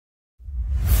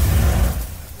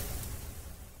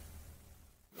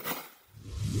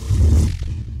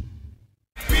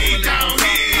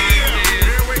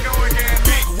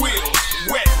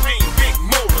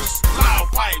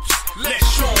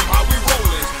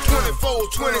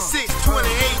26, 28,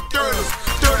 30s,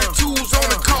 32s on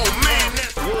the call, man.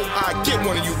 I get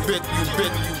one of you bit.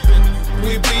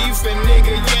 We beefin',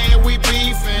 nigga, yeah, we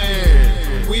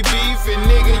beefin'. We beefin',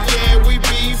 nigga, yeah, we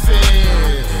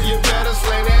beefin'. You better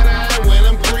slay that eye when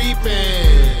I'm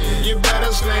creepin'. You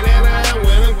better slay that eye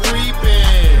when I'm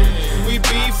creepin'. We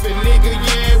beefin', nigga,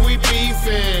 yeah, we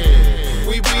beefin'.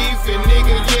 We beefin',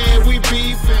 nigga, yeah, we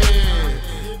beefin'.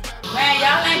 Man,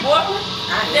 y'all ain't Brooklyn?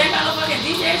 They got no fucking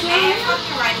DJ man.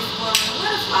 Fucking right this morning.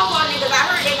 What is small niggas? I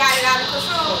heard they got it out of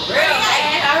control. Real,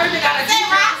 man. I heard they got a DJ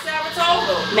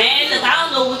Saratoga. Man, look, I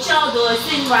don't know what y'all doing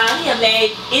sitting around here,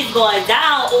 man. It's going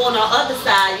down on the other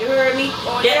side. You heard me?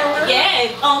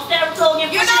 Yeah, on Saratoga.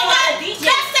 You know what?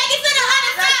 Let's take it to the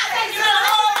other side.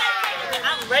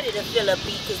 I'm ready to feel a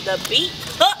beat, because the beat,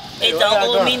 it don't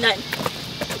owe me nothing.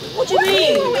 What you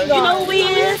mean? You know who we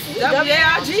is?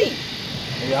 WARG.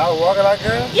 Y'all Walkalot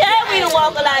Girls? Yeah, we the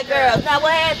Walkalot Girls. Now what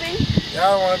happened?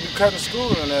 Y'all want to be cutting school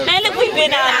and everything. Man, look, we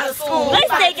been out of school. Let's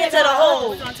take it to the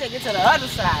hole. We're gonna take it to the other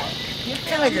side.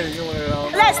 Can I get a unit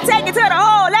on? Let's take it to the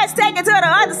hole. Let's take it to the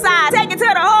other side. Take it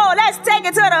to the hole. Let's take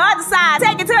it to the other side.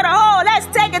 Take it to the hole. Let's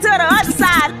take it to the other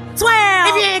side. 12.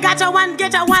 If you ain't got your one,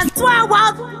 get your one. 12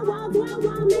 walk.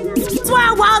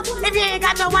 12 walk. If you ain't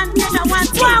got your one, get your one.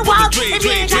 12 walk. If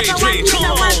you ain't got your one, get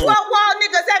your one. 12 walk,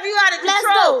 niggas, have you out of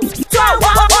control? 12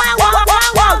 walk. 12 walk.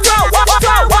 12 walk.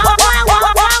 12 walk. 12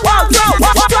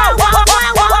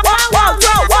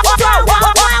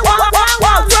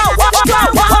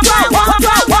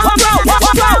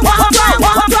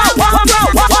 walk. 12 walk.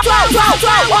 Niggas, have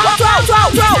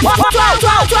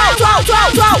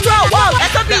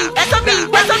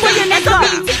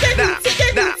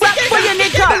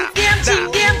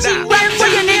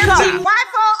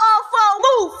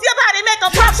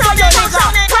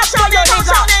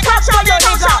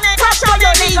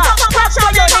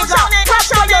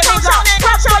you out of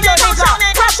control? 12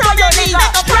 walk.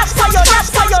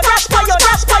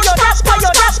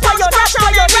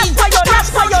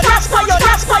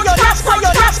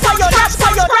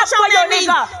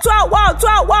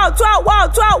 walk. 12 walk. 12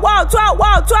 walk. 12 walk. 12 walk. 12 walk. 12 walk. 12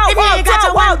 walk. 12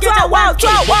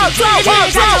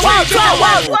 walk. 12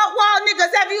 walk. 12 wall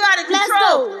niggas, have you out of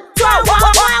control? 12 wall.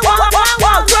 12 wall.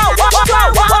 12 wall. 12 wall.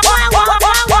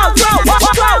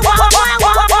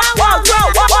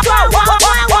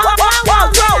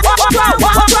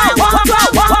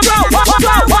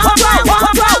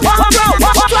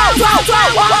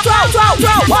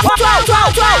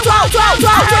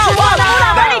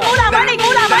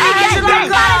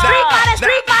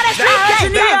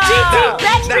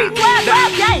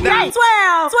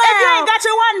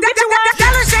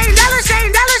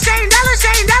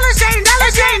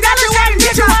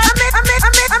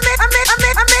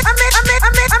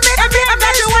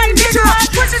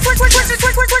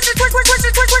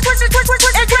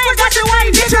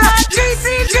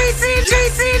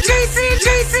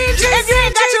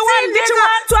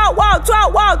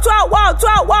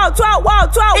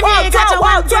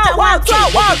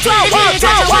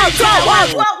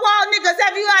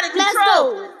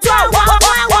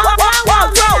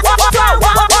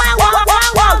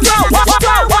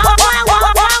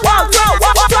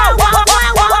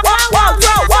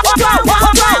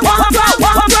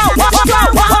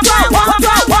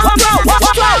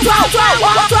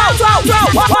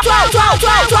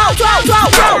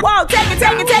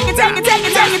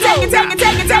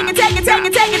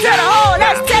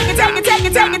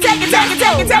 12 wall.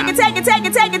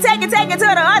 take it to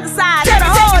the other side. To the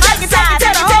whole other side. To the whole other side.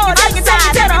 To the whole other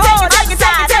side. To the whole other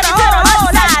side. To the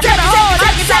whole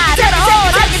other side. To the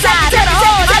whole other side. To the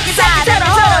whole other side. To the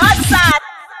whole other side.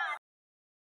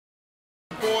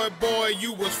 Boy,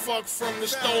 you was fucked from the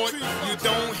start. You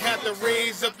don't have to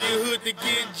raise up your hood to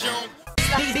get jumped.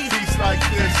 Beats like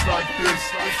this.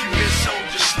 If you miss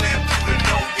soldier, slam through the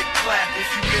know you clap. If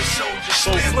you miss soldier,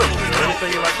 slam through the know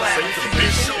you clap. If you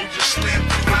miss soldier, slam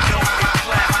through the